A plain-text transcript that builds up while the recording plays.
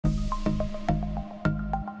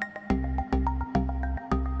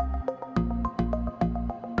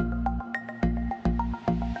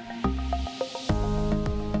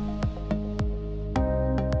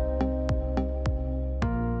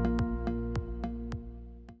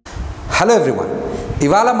Hello everyone,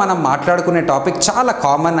 ఇవాళ మనం మాట్లాడుకునే టాపిక్ చాలా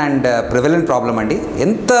కామన్ అండ్ ప్రివలెంట్ ప్రాబ్లం అండి.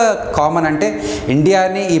 ఎంత కామన్ అంటే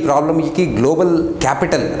ఇండియాని ఈ ప్రాబ్లమ్కి గ్లోబల్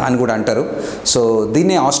క్యాపిటల్ అని కూడా అంటారు. సో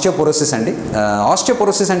దీన్ని ఆస్టియోపోరోసిస్ అండి.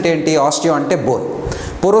 ఆస్టియోపోరోసిస్ అంటే ఏంటి? ఆస్టియో అంటే బోన్,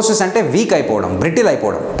 పోరోసిస్ అంటే వీక్ అయిపోవడం, బ్రిటిల్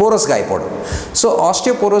అయిపోవడం, పోరస్గా అయిపోవడం. So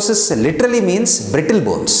osteoporosis literally means brittle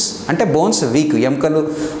bones, అంటే బోన్స్ వీక్, ఎముకలు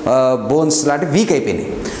బోన్స్ లాంటి వీక్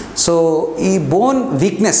అయిపోయినాయి. సో ఈ బోన్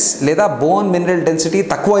వీక్నెస్ లేదా బోన్ మినరల్ డెన్సిటీ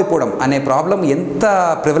తక్కువ అయిపోవడం అనే ప్రాబ్లం ఎంత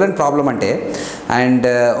ప్రివలెంట్ ప్రాబ్లం అంటే, అండ్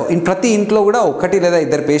ప్రతి ఇంట్లో కూడా ఒకటి లేదా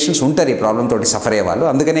ఇద్దరు పేషెంట్స్ ఉంటారు ఈ ప్రాబ్లం తోటి సఫర్ అయ్యే వాళ్ళు.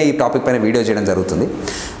 అందుకనే ఈ టాపిక్ పైన వీడియో చేయడం జరుగుతుంది.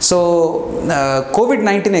 సో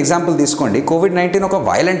కోవిడ్-19 ఎగ్జాంపుల్ తీసుకోండి. కోవిడ్-19 ఒక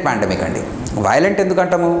వైలెంట్ పాండమిక్ అండి. వైలెంట్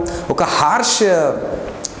ఎందుకంటాము? ఒక harsh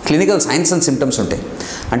clinical science and symptoms ఉంటాయి.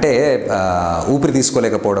 అంటే ఊపిరి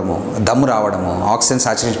తీసుకోలేకపోవడము, దమ్ము రావడము, ఆక్సిజన్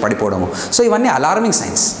సాచురేషన్ పడిపోవడము. సో ఇవన్నీ అలార్మింగ్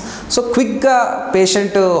సైన్స్. సో క్విక్గా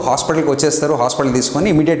పేషెంట్ హాస్పిటల్కి వచ్చేస్తారు, హాస్పిటల్ తీసుకొని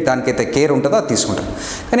ఇమీడియట్ దానికైతే కేర్ ఉంటుందో అది తీసుకుంటారు.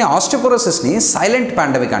 కానీ ఆస్టియోపోరోసిస్ని సైలెంట్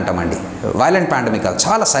పాండమిక్ అంటామండి. వైలెంట్ పాండమిక్ కాదు,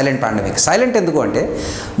 చాలా సైలెంట్ పాండమిక్. సైలెంట్ ఎందుకు అంటే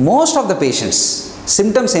most of the patients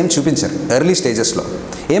symptoms ఏం చూపించరు. ఎర్లీ స్టేజెస్లో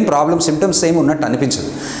ఏం ప్రాబ్లమ్ సిమ్టమ్స్ ఏమి ఉన్నట్టు అనిపించదు.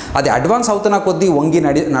 అది అడ్వాన్స్ అవుతున్న కొద్దీ వంగి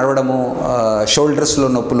నడవడము, షోల్డర్స్లో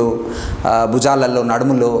నొప్పులు, భుజాలలో,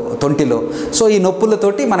 నడుములో, తొంటిలో, సో ఈ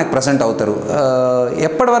నొప్పులతోటి మనకు ప్రజెంట్ అవుతారు.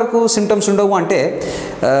 ఎప్పటి వరకు సిమ్టమ్స్ ఉండవు అంటే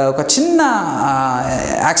ఒక చిన్న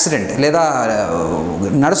యాక్సిడెంట్ లేదా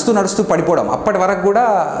నడుస్తూ పడిపోవడం, అప్పటి వరకు కూడా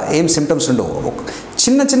ఏం సిమ్టమ్స్ ఉండవు.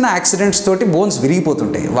 చిన్న చిన్న యాక్సిడెంట్స్ తోటి బోన్స్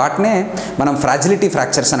విరిగిపోతుంటాయి. వాటినే మనం ఫ్రాజిలిటీ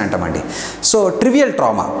ఫ్రాక్చర్స్ అని అంటామండి. సో ట్రివియల్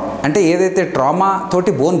ట్రామా అంటే ఏదైతే ట్రామా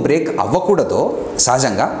తోటి బోన్ బ్రేక్ అవ్వకూడదో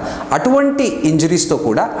సహజంగా, అటువంటి ఇంజరీస్తో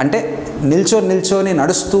కూడా, అంటే నిల్చొని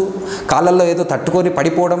నడుస్తూ కాళ్ళల్లో ఏదో తట్టుకొని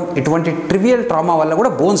పడిపోవడం, ఇటువంటి ట్రివియల్ ట్రామా వల్ల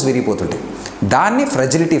కూడా బోన్స్ విరిగిపోతుంటాయి. దాన్ని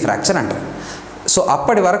ఫ్రాజిలిటీ ఫ్రాక్చర్ అంటారు. సో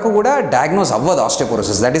అప్పటి వరకు కూడా డయాగ్నోస్ అవ్వదు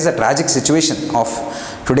osteoporosis. That is the tragic situation of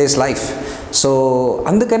today's life. So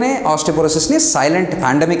అందుకనే ఆస్టియోపోరోసిస్ని సైలెంట్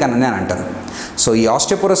పాండమిక్ అని నేను అంటాను. సో ఈ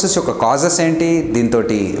ఆస్టియోపోరోసిస్ యొక్క కాజెస్ ఏంటి, దీంతో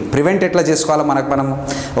ప్రివెంట్ ఎట్లా చేసుకోవాలో మనం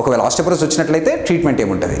ఒకవేళ ఆస్టియోపోరోసిస్ వచ్చినట్లయితే ట్రీట్మెంట్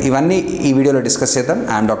ఏముంటుంది, ఇవన్నీ ఈ వీడియోలో డిస్కస్ చేద్దాం.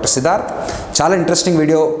 I'm doctor Siddharth. చాలా ఇంట్రెస్టింగ్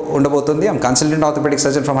వీడియో ఉండబోతుంది. I'm consultant orthopaedic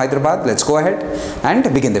surgeon from Hyderabad. Let's go ahead and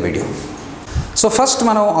begin the video. So first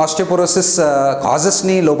మనం ఆస్టియోపోరోసిస్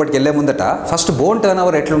కాజెస్ని లోపలికి వెళ్ళే ముందట ఫస్ట్ బోన్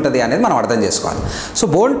టర్నోవర్ ఎట్లుంటుంది అనేది మనం అర్థం చేసుకోవాలి. సో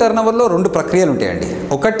బోన్ టర్నోవర్లో రెండు ప్రక్రియలు ఉంటాయండి.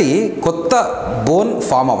 ఒకటి కొత్త బోన్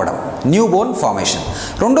ఫామ్ అవ్వడం, న్యూ బోన్ ఫార్మేషన్.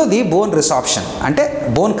 రెండోది బోన్ రిసార్ప్షన్, అంటే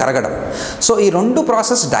బోన్ కరగడం. సో ఈ రెండు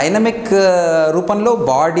ప్రాసెస్ డైనమిక్ రూపంలో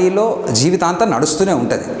బాడీలో జీవితాంతం నడుస్తూనే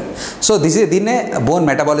ఉంటుంది. సో దీన్నే బోన్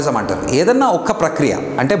మెటబాలిజం అంటారు. ఏదన్నా ఒక్క ప్రక్రియ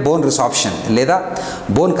అంటే బోన్ రిసార్ప్షన్ లేదా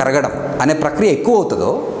బోన్ కరగడం అనే ప్రక్రియ ఎక్కువ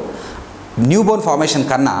అవుతుందో న్యూ బోన్ ఫార్మేషన్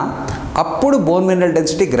కన్నా, అప్పుడు బోన్ మినరల్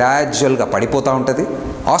డెన్సిటీ గ్రాడ్యువల్గా పడిపోతూ ఉంటుంది.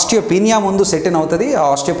 ఆస్టియోపీనియా ముందు సెటిన్ అవుతుంది. ఆ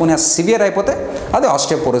ఆస్టియోపీనియా సివియర్ అయిపోతే అది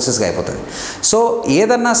ఆస్టియోపోరోసిస్గా అయిపోతుంది. సో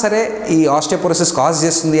ఏదన్నా సరే ఈ ఆస్టియోపోరోసిస్ కాజ్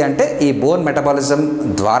చేస్తుంది అంటే ఈ బోన్ మెటబాలిజం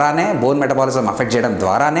ద్వారానే, బోన్ మెటబాలిజం అఫెక్ట్ చేయడం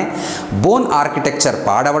ద్వారానే, బోన్ ఆర్కిటెక్చర్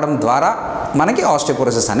పాడవడం ద్వారా మనకి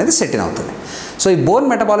ఆస్టియోపోరోసిస్ అనేది సెటిన్ అవుతుంది. సో ఈ బోన్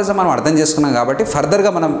మెటబాలిజం మనం అర్థం చేసుకున్నాం కాబట్టి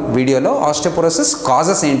ఫర్దర్గా మనం వీడియోలో ఆస్టియోపోరోసిస్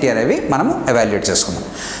కాజెస్ ఏంటి అనేవి మనము ఎవాల్యుయేట్ చేసుకుందాం.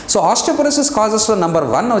 సో ఆస్టియోపోరోసిస్ కాజెస్లో నెంబర్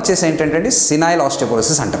 1 వచ్చేసి ఏంటంటే సినైల్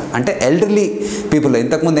ఆస్టియోపోరోసిస్ అంటాం. అంటే ఎల్డర్లీ పీపుల్,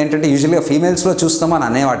 ఇంతకుముందు ఏంటంటే యూజువల్గా ఫీమేల్స్లో చూస్తాం అని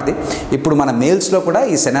అనేవాటిది, ఇప్పుడు మన మేల్స్లో కూడా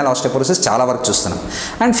ఈ సినైల్ ఆస్టియోపోరోసిస్ చాలా వరకు చూస్తున్నాం.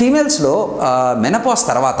 అండ్ ఫీమేల్స్లో మెనపాస్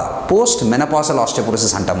తర్వాత పోస్ట్ మెనపాసల్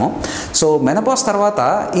ఆస్టియోపోరోసిస్ అంటాము. సో మెనపాస్ తర్వాత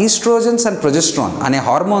ఈస్ట్రోజన్స్ అండ్ ప్రొజెస్ట్రాన్ అనే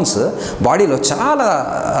హార్మోన్స్ బాడీలో చాలా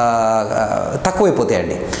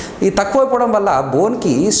తక్కువైపోతాయండి. ఈ తక్కువైపోవడం వల్ల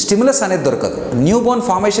బోన్కి స్టిమ్యులస్ అనేది దొరకదు. న్యూ బోన్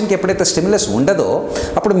ఫార్మేషన్కి ఎప్పుడైతే స్టిమ్యులస్ ఉండదో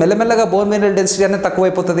అప్పుడు మెల్లమెల్లగా బోన్ మినరల్ డెన్సిటీ అనేది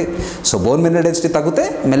తక్కువైపోతుంది. సో బోన్ మినరల్ డెన్సిటీ తగ్గితే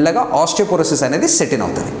మెల్లగా ఆస్టియోపోరోసిస్ అనేది సెటిన్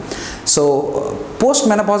అవుతుంది. సో పోస్ట్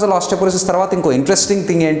మెనపాజల్ ఆస్టియోపోరోసిస్ తర్వాత ఇంకో ఇంట్రెస్టింగ్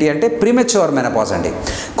థింగ్ ఏంటి అంటే ప్రీమెచ్యూర్ మెనపాజ్ అండి.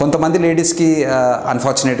 కొంతమంది లేడీస్కి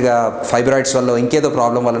అన్ఫార్చునేట్గా ఫైబ్రాయిడ్స్ వల్ల ఇంకేదో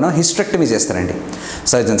ప్రాబ్లం వలన హిస్టెక్టమీ చేస్తారండి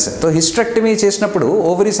సర్జన్స్. సో హిస్టెక్టమీ చేసినప్పుడు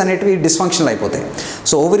ఓవరీస్ అనేటివి డిస్ఫంక్షన్ అయిపోతాయి.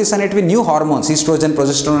 సో ఓవరీస్ అనేటివి న్యూ హార్మోన్స్ ఈస్ట్రోజన్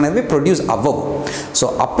ప్రొజెస్టెరాన్ అనేవి ప్రొడ్యూస్ అవ్వవు. సో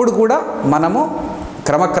అప్పుడు కూడా మనము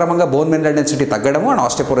క్రమక్రమంగా bone mineral density తగ్గడము and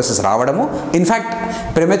osteoporosis రావడము. ఇన్ఫ్యాక్ట్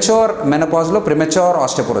ప్రిమెచ్యూర్ మెనపాజ్లో ప్రిమెచ్యూర్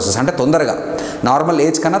ఆస్టియోపోరోసిస్ అంటే తొందరగా నార్మల్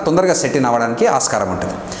ఏజ్ కన్నా తొందరగా సెటిన్ అవ్వడానికి ఆస్కారం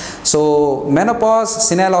ఉంటుంది. So menopause,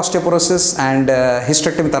 senile osteoporosis and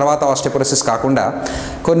hysterectomy తర్వాత ఆస్టియోపోరోసిస్ కాకుండా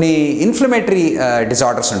కొన్ని ఇన్ఫ్లమేటరీ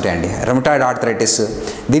డిజార్డర్స్ ఉంటాయండి. Rheumatoid arthritis.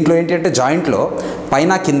 దీంట్లో ఏంటి అంటే జాయింట్లో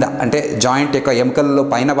పైన కింద, అంటే జాయింట్ యొక్క ఎముకల్లో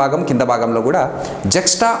పైన భాగం కింద భాగంలో కూడా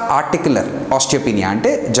జెక్స్టా ఆర్టిక్యులర్ ఆస్టియోపీనియా,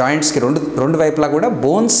 అంటే జాయింట్స్కి రెండు వైపులా కూడా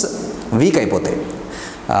బోన్స్ వీక్ అయిపోతాయి.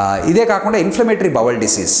 ఇదే కాకుండా ఇన్ఫ్లమేటరీ బవల్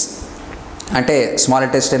డిసీజ్, అంటే స్మాల్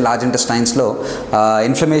ఇంటెస్టైన్ లార్జ్ ఇంటెస్టైన్స్లో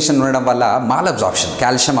ఇన్ఫ్లమేషన్ ఉండడం వల్ల మాల్ అబ్జార్ప్షన్,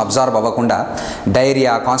 కాల్షియం అబ్జార్బ్ అవ్వకుండా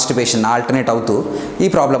డైరియా, కాన్స్టిపేషన్ ఆల్టర్నేట్ అవుతూ ఈ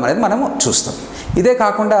ప్రాబ్లం అనేది మనము చూస్తాం. ఇదే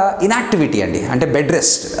కాకుండా ఇన్యాక్టివిటీ అండి, అంటే బెడ్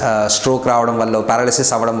రెస్ట్, స్ట్రోక్ రావడం వల్ల,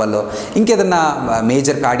 పారాలిసిస్ అవ్వడం వల్ల, ఇంకేదన్నా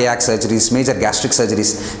major cardiac surgeries, major gastric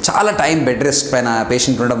surgeries, చాలా టైం బెడ్ రెస్ట్ పైన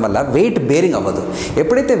పేషెంట్ ఉండడం వల్ల వెయిట్ బేరింగ్ అవ్వదు.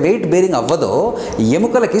 ఎప్పుడైతే వెయిట్ బేరింగ్ అవ్వదో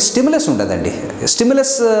ఎముకలకి స్టిమ్యులస్ ఉండదండి.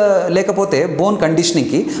 స్టిమ్యులస్ లేకపోతే bone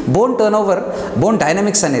కండిషనింగ్కి, bone turn over, bone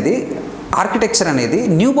dynamics అనేది, ఆర్కిటెక్చర్ అనేది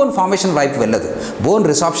న్యూ బోన్ ఫార్మేషన్ వైపు వెళ్ళదు, బోన్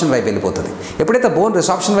రిసార్ప్షన్ వైపు వెళ్ళిపోతుంది. ఎప్పుడైతే బోన్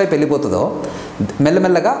రిసార్ప్షన్ వైపు వెళ్ళిపోతుందో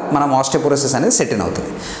మెల్లమెల్లగా మనం ఆస్టియోపోరోసిస్ అనేది సెట్ ఇన్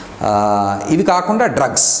అవుతుంది. ఇవి కాకుండా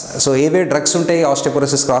డ్రగ్స్. సో ఏవే డ్రగ్స్ ఉంటాయి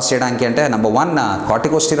ఆస్టియోపోరోసిస్ క్రాస్ చేయడానికి అంటే, number 1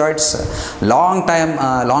 corticosteroids,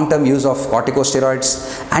 long term use of corticosteroids,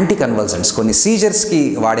 anti convulsants, కొన్ని సీజర్స్కి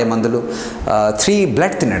వాడే మందులు, 3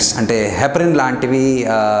 బ్లడ్ థిన్నర్స్ అంటే హెపరిన్ లాంటివి,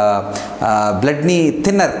 బ్లడ్ని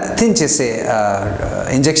థిన్ చేసే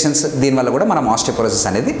ఇంజెక్షన్స్, దీనివల్ల కూడా మనం ఆస్టియోపోరోసిస్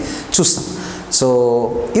అనేది చూస్తాం. సో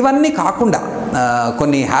ఇవన్నీ కాకుండా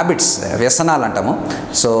కొన్ని హ్యాబిట్స్, వ్యసనాలు అంటాము.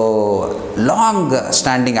 So long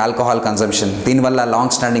standing alcohol consumption, దీనివల్ల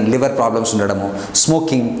లాంగ్ స్టాండింగ్ లివర్ ప్రాబ్లమ్స్ ఉండడము,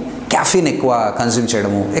 స్మోకింగ్, క్యాఫీన్ ఎక్కువ కన్జ్యూమ్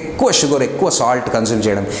చేయడము, ఎక్కువ షుగర్, ఎక్కువ సాల్ట్ కన్జ్యూమ్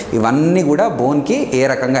చేయడం, ఇవన్నీ కూడా బోన్కి ఏ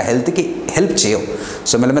రకంగా హెల్త్కి హెల్ప్ చేయవు.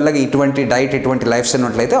 సో మెల్లమెల్లగా ఇటువంటి డైట్, ఇటువంటి లైఫ్ స్టైల్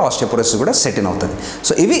ఉన్నట్లయితే ఆస్టియోపోరోసిస్ కూడా సెట్ ఇన్ అవుతుంది.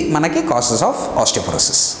 సో ఇవి మనకి causes of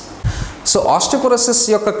osteoporosis. So osteoporosis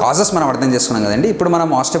యొక్క కాజెస్ మనం అర్థం చేసుకున్నాం కదండి. ఇప్పుడు మనం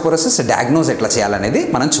ఆస్టియోపోరోసిస్ డయాగ్నోజ్ ఎట్లా చేయాలనేది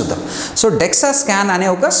మనం చూద్దాం. సో డెక్సా స్కాన్ అనే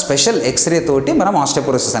ఒక స్పెషల్ ఎక్స్రే తోటి మనం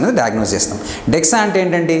ఆస్టియోపోరోసిస్ అనేది డయాగ్నోజ్ చేస్తాం. డెక్సా అంటే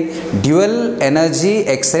ఏంటంటే డ్యూయల్ ఎనర్జీ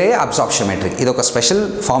ఎక్స్రే అబ్సార్ప్షోమెట్రీ. ఇది ఒక స్పెషల్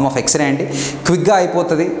ఫార్మ్ ఆఫ్ ఎక్స్రే అండి. క్విక్గా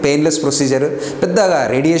అయిపోతుంది, పెయిన్లెస్ ప్రొసీజర్, పెద్దగా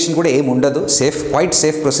రేడియేషన్ కూడా ఏమి ఉండదు, క్వైట్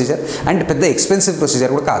సేఫ్ ప్రొసీజర్, అండ్ పెద్ద ఎక్స్పెన్సివ్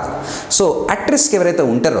ప్రొసీజర్ కూడా కాదు. సో అట్ రిస్క్ ఎవరైతే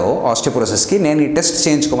ఉంటారో ఆస్టియోపోరోసిస్కి నేను ఈ టెస్ట్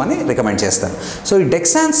చేయించుకోమని రికమెండ్ చేస్తాను. సో ఈ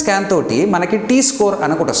డెక్సా స్కాన్ తోటి మనకి టీ స్కోర్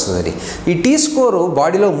అని ఒకటి వస్తుంది. ఈ టీ స్కోర్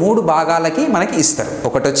బాడీలో 3 భాగాలకి మనకి ఇస్తారు.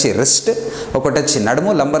 ఒకటి వచ్చి రిస్ట్, ఒకటి వచ్చి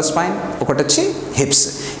నడుము లంబర్ స్పైన్, ఒకటి వచ్చి హిప్స్.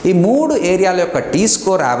 ఈ 3 ఏరియాల యొక్క టీ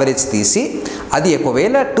స్కోర్ యావరేజ్ తీసి అది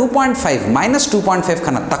ఒకవేళ 2.5 -2.5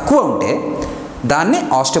 కన్నా తక్కువ ఉంటే దాన్ని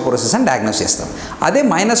ఆస్టియోపోరోసిస్ అని డయాగ్నోస్ చేస్తాం. అదే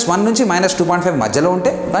 -1 నుంచి -2.5 మధ్యలో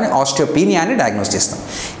ఉంటే దాన్ని ఆస్టియోపీనియా అని డయాగ్నోస్ చేస్తాం.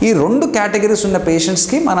 ఈ 2 కేటగిరీస్ ఉన్న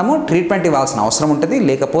పేషెంట్స్కి మనము ట్రీట్మెంట్ ఇవ్వాల్సిన అవసరం ఉంటుంది.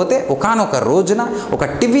 లేకపోతే ఒకానొక రోజున ఒక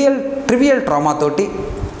ట్రివియల్ ట్రామాతోటి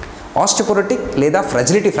ఆస్టియోపోరోటిక్ లేదా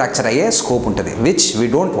ఫ్రజిలిటీ ఫ్రాక్చర్ అయ్యే స్కోప్ ఉంటుంది, విచ్ వీ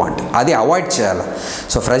డోంట్ వాంట్. అది అవాయిడ్ చేయాలి.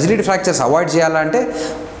 సో ఫ్రజిలిటీ ఫ్రాక్చర్స్ అవాయిడ్ చేయాలంటే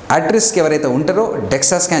అట్ రిస్క్ ఎవరైతే ఉంటారో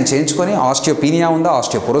డెక్సా స్కాన్ చేయించుకొని ఆస్టియోపీనియా ఉందా,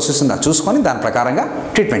 ఆస్టియోపోరోసిస్ ఉందా చూసుకొని దాని ప్రకారంగా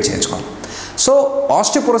ట్రీట్మెంట్ చేయించుకోవాలి. సో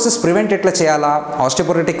ఆస్టియోపోరోసిస్ ప్రివెంట్ ఎట్లా చేయాలా,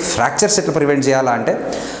 ఆస్టియోపోరోటిక్ ఫ్రాక్చర్స్ ఎట్లా ప్రివెంట్ చేయాలా అంటే,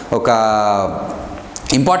 ఒక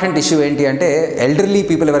ఇంపార్టెంట్ ఇష్యూ ఏంటి అంటే, ఎల్డర్లీ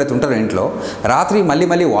పీపుల్ ఎవరైతే ఉంటారో ఇంట్లో రాత్రి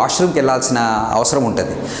మళ్ళీ వాష్రూమ్కి వెళ్ళాల్సిన అవసరం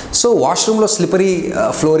ఉంటుంది. సో వాష్రూమ్లో స్లిపరీ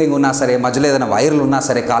ఫ్లోరింగ్ ఉన్నా సరే, మధ్యలో ఏదైనా వైర్లు ఉన్నా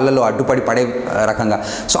సరే, కాళ్ళలో అడ్డుపడి పడే రకంగా,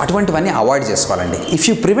 సో అటువంటివన్నీ అవాయిడ్ చేసుకోవాలండి. If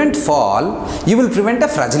you prevent fall you will prevent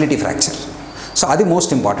a ఫ్రాజిలిటీ fracture. So అది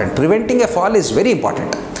most important. Preventing a fall is very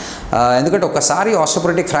important. ఎందుకంటే ఒకసారి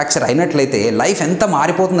ఆస్టియోపోరోటిక్ ఫ్రాక్చర్ అయినట్లయితే లైఫ్ ఎంత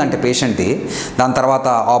మారిపోతుందంటే పేషెంట్ది, దాని తర్వాత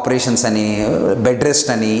ఆపరేషన్స్ అని, బెడ్ రెస్ట్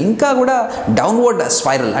అని, ఇంకా కూడా డౌన్వర్డ్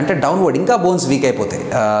స్పైరల్ అంటే డౌన్వర్డ్ ఇంకా బోన్స్ వీక్ అయిపోతాయి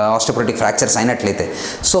ఆస్టియోపోరోటిక్ ఫ్రాక్చర్స్ అయినట్లయితే.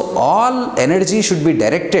 So all energy should be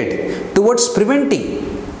directed towards preventing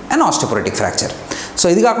and osteoporotic fracture. So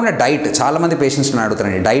ఇది కాకుండా డైట్, చాలామంది పేషెంట్స్ని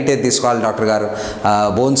అడుగుతారండి, డైట్ ఏది తీసుకోవాలి డాక్టర్ గారు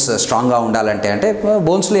బోన్స్ స్ట్రాంగ్గా ఉండాలంటే? అంటే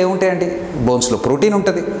బోన్స్లో ఏముంటాయండి? బోన్స్లో ప్రోటీన్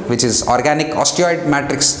ఉంటుంది, విచ్ ఇస్ ఆర్గానిక్ ఆస్టియాయిడ్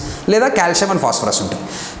మ్యాట్రిక్స్, లేదా కాల్షియం అండ్ ఫాస్ఫరస్ ఉంటాయి.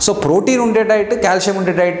 సో ప్రోటీన్ ఉండే డైట్, కాల్షియం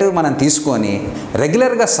ఉండే డైట్ మనం తీసుకొని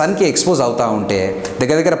రెగ్యులర్గా సన్కి ఎక్స్పోజ్ అవుతూ ఉంటే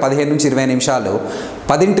దగ్గర 15 నుంచి 20 నిమిషాలు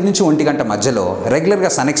 10 నుంచి 1 గంట మధ్యలో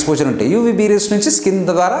రెగ్యులర్గా సన్ ఎక్స్పోజర్ ఉంటే యూవీబీ రేస్ నుంచి స్కిన్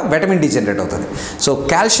ద్వారా విటమిన్ డి జనరేట్ అవుతుంది. సో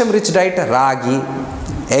కాల్షియం రిచ్ డైట్, రాగి,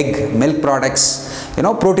 egg, milk products,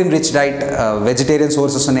 protein rich diet, vegetarian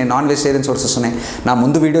sources ఉన్నాయి, నాన్ వెజిటేరియన్ సోర్సెస్ ఉన్నాయి. నా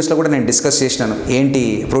ముందు వీడియోస్లో కూడా నేను డిస్కస్ చేసినాను ఏంటి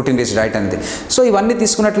ప్రోటీన్ రిచ్ డైట్ అనేది. సో ఇవన్నీ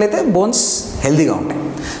తీసుకున్నట్లయితే బోన్స్ హెల్తీగా ఉంటాయి.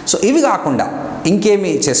 సో ఇవి కాకుండా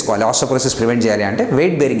ఇంకేమి చేసుకోవాలి ఆస్టియోపోరోసిస్ ప్రివెంట్ చేయాలి అంటే,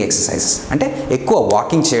 వెయిట్ బేరింగ్ ఎక్సర్సైజెస్, అంటే ఎక్కువ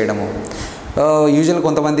వాకింగ్ చేయడము. యూజువల్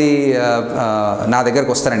కొంతమంది నా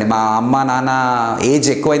దగ్గరకు వస్తారండి, మా అమ్మ నాన్న ఏజ్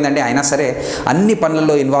ఎక్కువైందండి, అయినా సరే అన్ని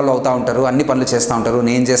పనులలో ఇన్వాల్వ్ అవుతూ ఉంటారు, అన్ని పనులు చేస్తూ ఉంటారు,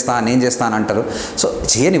 నేను చేస్తా అని అంటారు. సో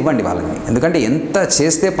చేయనివ్వండి వాళ్ళని, ఎందుకంటే ఎంత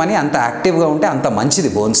చేస్తే పని అంత యాక్టివ్గా ఉంటే అంత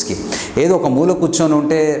మంచిది బోన్స్కి. ఏదో ఒక మూల కూర్చొని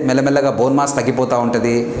ఉంటే మెల్లమెల్లగా బోన్ మాస్ తగ్గిపోతూ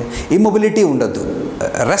ఉంటుంది, ఇమ్మొబిలిటీ ఉండొద్దు.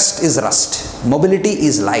 Rest is rust, mobility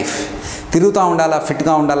is life. తిరుగుతూ ఉండాలా,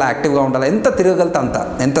 ఫిట్గా ఉండాలా, యాక్టివ్గా ఉండాలా, ఎంత తిరగగలితే అంత,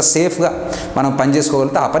 ఎంత సేఫ్గా మనం పని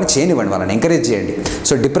చేసుకోగలిగితే ఆ పని చేయనివ్వండి, వాళ్ళని ఎంకరేజ్ చేయండి.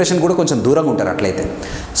 సో డిప్రెషన్ కూడా కొంచెం దూరంగా ఉంటారు అట్లయితే.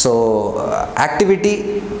 So activity,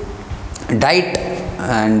 diet,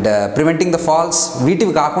 and preventing the false,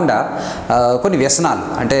 వీటివి కాకుండా కొన్ని వ్యసనాలు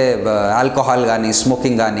అంటే ఆల్కహాల్ కానీ,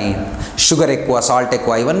 స్మోకింగ్ కానీ, షుగర్ ఎక్కువ, సాల్ట్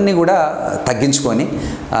ఎక్కువ, ఇవన్నీ కూడా తగ్గించుకొని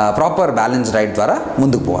ప్రాపర్ బ్యాలెన్స్ డైట్ ద్వారా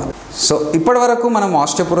ముందుకు పోవాలి. సో ఇప్పటి వరకు మనం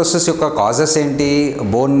ఆస్టియోపోరోసిస్ యొక్క కాజెస్ ఏంటి,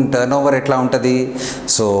 బోన్ టర్న్ ఓవర్ ఎట్లా ఉంటుంది,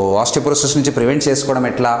 సో ఆస్టియోపోరోసిస్ నుంచి ప్రివెంట్ చేసుకోవడం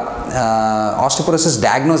ఎట్లా, ఆస్టియోపోరోసిస్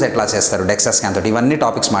డయాగ్నోస్ ఎట్లా చేస్తారు డెక్సా స్కాన్ తోటి, ఇవన్నీ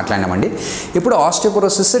టాపిక్స్ మాట్లాడినామండి. ఇప్పుడు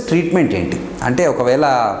ఆస్టియోపోరోసిస్ ట్రీట్మెంట్ ఏంటి అంటే, ఒకవేళ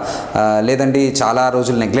లేదండి చాలా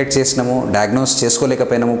రోజులు నెగ్లెక్ట్ చేసినాము, డయాగ్నోస్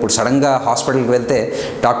చేసుకోలేకపోయినాము, ఇప్పుడు సడన్గా హాస్పిటల్కి వెళ్తే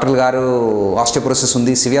డాక్టర్ గారు ఆస్టియోపోరోసిస్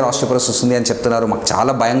ఉంది, సివియర్ ఆస్టియోపోరోసిస్ ఉంది అని చెప్తున్నారు, మాకు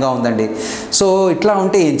చాలా భయంగా ఉందండి. సో ఇట్లా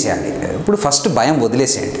ఉంటే ఏం చేయాలి? ఇప్పుడు ఫస్ట్ భయం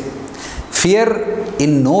వదిలేసేయండి. Fear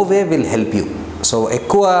in no way will help you. So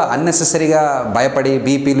ఎక్కువ అన్నెసెసరీగా భయపడి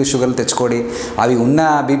బీపీలు, షుగర్లు తెచ్చుకోడి, అవి ఉన్న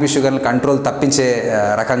బీపీ షుగర్లు కంట్రోల్ తప్పించే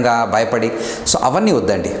రకంగా భయపడి, సో అవన్నీ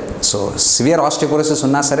వద్దండి. సో సివియర్ ఆస్టియోపోరోసిస్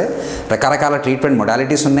ఉన్నా సరే రకరకాల ట్రీట్మెంట్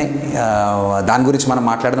మొడాలిటీస్ ఉన్నాయి, దాని గురించి మనం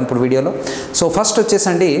మాట్లాడదాం ఇప్పుడు వీడియోలో. సో ఫస్ట్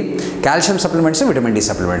వచ్చేసండి calcium supplements, vitamin D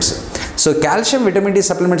supplements. So calcium, vitamin D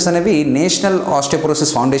supplements అనేవి national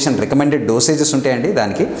osteoporosis foundation recommended dosages ఉంటాయండి.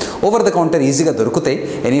 దానికి ఓవర్ ద కౌంటర్ ఈజీగా దొరుకుతాయి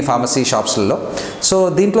ఎనీ ఫార్మసీ షాప్స్లలో. సో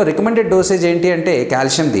దీంట్లో రికమెండెడ్ డోసేజ్ ఏంటి అంటే,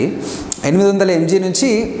 కాల్షియంది 800 mg నుంచి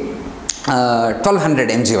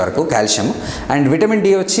 1200 mg వరకు కాల్షియం, అండ్ విటమిన్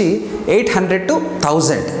డి వచ్చి 800 to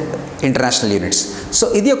 1000 ఇంటర్నేషనల్ యూనిట్స్. సో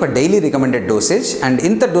ఇది ఒక డైలీ రికమెండెడ్ డోసేజ్, అండ్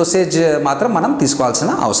ఇంత డోసేజ్ మాత్రం మనం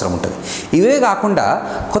తీసుకోవాల్సిన అవసరం ఉంటుంది. ఇవే కాకుండా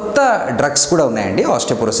కొత్త డ్రగ్స్ కూడా ఉన్నాయండి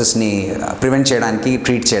ఆస్టియోపోరోసిస్ని ప్రివెంట్ చేయడానికి,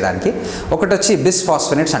 ట్రీట్ చేయడానికి. ఒకటి వచ్చి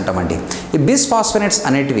బిస్ఫాస్ఫినేట్స్ అంటామండి. ఈ బిస్ఫాస్ఫినేట్స్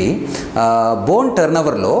అనేటివి బోన్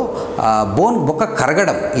టర్నోవర్లో బోన్ బొక్క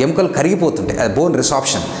కరగడం, ఎముకలు కరిగిపోతుంటాయి, బోన్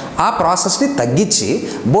రిసార్ప్షన్, ఆ ప్రాసెస్ని తగ్గించి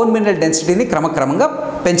బోన్ మినరల్ డెన్సిటీని క్రమక్రమంగా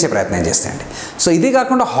పెంచే ప్రయత్నం చేస్తాయండి. సో ఇది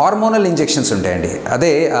కాకుండా హార్మోనల్ ఇంజెక్షన్స్ ఉంటాయండి,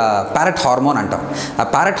 అదే ప్యారెట్ హార్మోన్ అంటాం. ఆ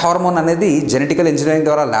ప్యారెట్ హార్మోన్ అనేది జెనెటికల్ ఇంజనీరింగ్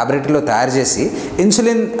ద్వారా ల్యాబొరేటరీలో తయారు చేసి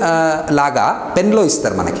ఇన్సులిన్ లాగా పెన్లో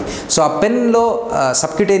ఇస్తారు మనకి. సో ఆ పెన్లో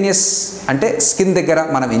సబ్క్యూటేనియస్ అంటే స్కిన్ దగ్గర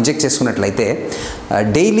మనం ఇంజెక్ట్ చేసుకున్నట్లయితే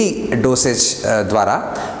డైలీ డోసేజ్ ద్వారా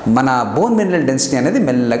మన బోన్ మినరల్ డెన్సిటీ అనేది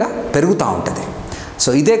మెల్లగా పెరుగుతూ ఉంటుంది.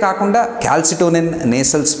 సో ఇదే కాకుండా క్యాల్సిటోనిన్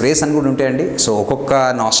నేసల్ స్ప్రేస్ అని కూడా ఉంటాయండి. సో ఒక్కొక్క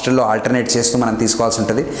నాస్ట్రిల్లో ఆల్టర్నేట్ చేస్తూ మనం తీసుకోవాల్సి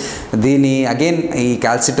ఉంటుంది. దీని అగైన్ ఈ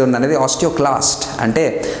క్యాల్సిటోనిన్ అనేది ఆస్టియోక్లాస్ట్ అంటే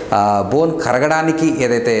బోన్ కరగడానికి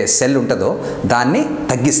ఏదైతే సెల్ ఉంటుందో దాన్ని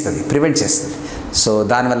తగ్గిస్తుంది, ప్రివెంట్ చేస్తుంది. సో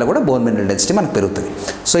దానివల్ల కూడా బోన్ మినరల్ డెన్సిటీ మనకు పెరుగుతుంది.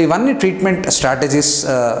 సో ఇవన్నీ ట్రీట్మెంట్ స్ట్రాటజీస్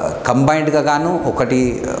కంబైన్డ్గా గాను ఒకటి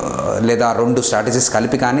లేదా 2 స్ట్రాటజీస్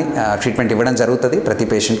కలిపి కానీ ట్రీట్మెంట్ ఇవ్వడం జరుగుతుంది ప్రతి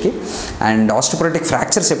పేషెంట్కి. అండ్ ఆస్టియోపోరోటిక్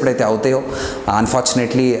ఫ్రాక్చర్స్ ఎప్పుడైతే అవుతాయో,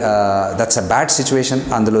 unfortunately that's a bad situation.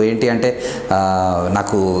 అందులో ఏంటి అంటే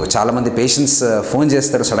నాకు చాలామంది పేషెంట్స్ ఫోన్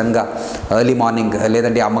చేస్తారు సడన్గా ఎర్లీ మార్నింగ్,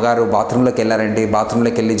 లేదంటే అమ్మగారు బాత్రూంలోకి వెళ్ళారండి,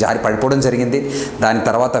 బాత్రూంలోకి వెళ్ళి జారి పడిపోవడం జరిగింది, దాని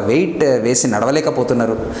తర్వాత వెయిట్ వేసి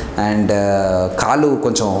నడవలేకపోతున్నారు, అండ్ కాలు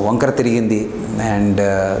కొంచెం వంకర తిరిగింది, అండ్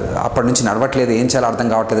అప్పటి నుంచి నడవట్లేదు, ఏం చేయాలో అర్థం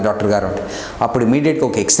కావట్లేదు డాక్టర్ గారు అంటే, అప్పుడు ఇమీడియట్గా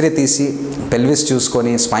ఒక ఎక్స్రే తీసి పెల్విస్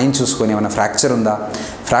చూసుకొని, స్పైన్ చూసుకొని ఏమైనా ఫ్రాక్చర్ ఉందా,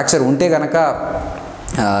 ఫ్రాక్చర్ ఉంటే కనుక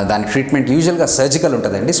దాని ట్రీట్మెంట్ యూజువల్గా సర్జికల్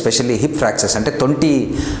ఉంటుందండి. స్పెషల్లీ హిప్ ఫ్రాక్చర్స్ అంటే 20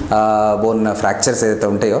 బోన్ ఫ్రాక్చర్స్ ఏదైతే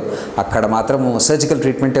ఉంటాయో అక్కడ మాత్రము సర్జికల్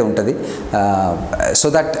ట్రీట్మెంటే ఉంటుంది. సో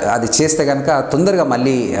దట్ అది చేస్తే కనుక తొందరగా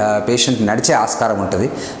మళ్ళీ పేషెంట్ నడిచే ఆస్కారం ఉంటుంది.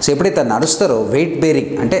 సో ఎప్పుడైతే నడుస్తారో వెయిట్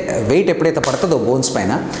బేరింగ్ అంటే వెయిట్ ఎప్పుడైతే పడుతుందో బోన్స్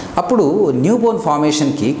పైన, అప్పుడు న్యూ బోన్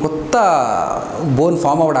ఫార్మేషన్కి, కొత్త బోన్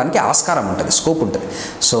ఫామ్ అవ్వడానికి ఆస్కారం ఉంటుంది, స్కోప్ ఉంటుంది.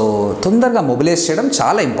 సో తొందరగా మొబిలైజ్ చేయడం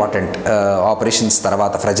చాలా ఇంపార్టెంట్ ఆపరేషన్స్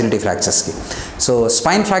తర్వాత ఫ్రజిలిటీ ఫ్రాక్చర్స్కి. సో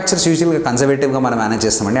స్పైన్ ఫ్రాక్చర్స్ యూజువల్గా కన్జర్వేటివ్గా మనం మేనేజ్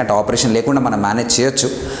చేస్తామండి, అంటే ఆపరేషన్ లేకుండా మనం మేనేజ్ చేయొచ్చు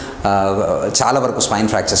చాలా వరకు spine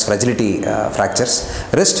fractures, ఫ్రజిలిటీ fractures.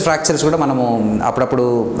 Wrist fractures కూడా మనము అప్పుడప్పుడు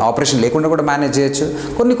ఆపరేషన్ లేకుండా కూడా మేనేజ్ చేయొచ్చు.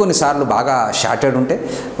 కొన్నిసార్లు బాగా షాటర్డ్ ఉంటే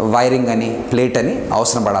వైరింగ్ అని, ప్లేట్ అని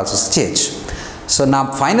అవసరం పడాల్సి వస్తే చేయొచ్చు. సో నా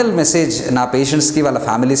ఫైనల్ మెసేజ్ నా పేషెంట్స్కి, వాళ్ళ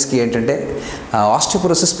ఫ్యామిలీస్కి ఏంటంటే,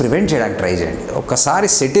 ఆస్టియోపోరోసిస్ ప్రివెంట్ చేయడానికి ట్రై చేయండి. ఒక్కసారి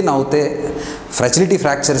సెట్ ఇన్ అవుతే ఫ్రజిలిటీ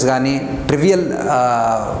ఫ్రాక్చర్స్ కానీ, ట్రివియల్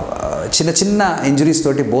చిన్న ఇంజురీస్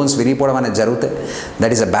తోటి బోన్స్ విరిగిపోవడం అనేది జరుగుతాయి.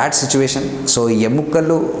 That is a bad situation. So ఈ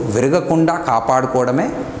ఎముకలు విరగకుండా కాపాడుకోవడమే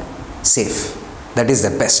safe, that is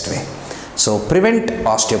the best way. So prevent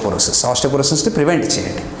ఆస్టియోపోరోసిస్ని prevent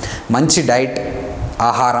చేయండి. మంచి డైట్,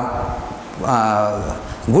 ఆహారం,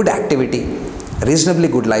 good activity, reasonably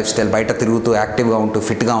good life style, బయట తిరుగుతూ యాక్టివ్గా ఉంటూ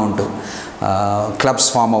ఫిట్గా ఉంటూ క్లబ్స్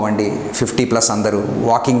ఫామ్ అవ్వండి, 50+ అందరూ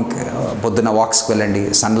వాకింగ్, పొద్దున్న వాక్స్కి వెళ్ళండి,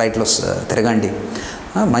 సన్లైట్లో తిరగండి,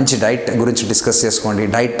 మంచి డైట్ గురించి డిస్కస్ చేసుకోండి,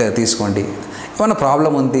 డైట్ తీసుకోండి. ఏమైనా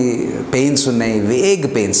ప్రాబ్లం ఉంది, పెయిన్స్ ఉన్నాయి, వేగ్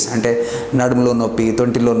పెయిన్స్ అంటే నడుములో నొప్పి,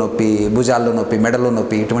 తొంటిలో నొప్పి, భుజాల్లో నొప్పి, మెడలో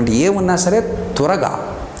నొప్పి, ఇటువంటి ఏమున్నా సరే త్వరగా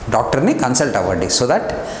డాక్టర్ని కన్సల్ట్ అవ్వండి. సో దట్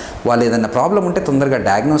వాళ్ళు ఏదైనా ప్రాబ్లం ఉంటే తొందరగా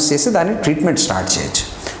డయాగ్నోస్ చేసి దాన్ని ట్రీట్మెంట్ స్టార్ట్ చేయొచ్చు.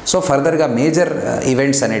 సో ఫర్దర్గా మేజర్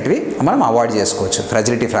ఈవెంట్స్ అనేటివి మనం అవాయిడ్ చేసుకోవచ్చు,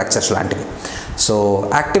 ఫ్రాజిలిటీ ఫ్రాక్చర్స్ లాంటివి. సో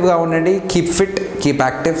యాక్టివ్గా ఉండండి, keep fit, keep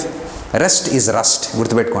active. Rest is rust,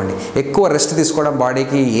 గుర్తుపెట్టుకోండి. ఎక్కువ రెస్ట్ తీసుకోవడం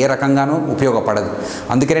బాడీకి ఏ రకంగానూ ఉపయోగపడదు.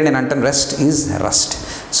 అందుకనే నేను అంటాను రెస్ట్ ఈజ్ రస్ట్.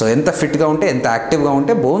 సో ఎంత ఫిట్గా ఉంటే, ఎంత యాక్టివ్గా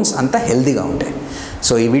ఉంటే బోన్స్ అంత హెల్తీగా ఉంటాయి.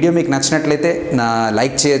 సో ఈ వీడియో మీకు నచ్చినట్లయితే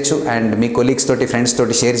లైక్ చేయొచ్చు అండ్ మీ కొలీగ్స్ తోటి, ఫ్రెండ్స్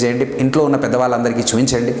తోటి షేర్ చేయండి. ఇంట్లో ఉన్న పెద్దవాళ్ళందరికీ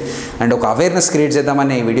చూపించండి అండ్ ఒక అవేర్నెస్ క్రియేట్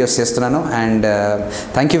చేద్దామని ఈ వీడియోస్ చేస్తున్నాను. And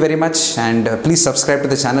thank you very much and please subscribe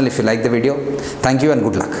to the channel if you like the video. Thank you and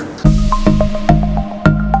good luck.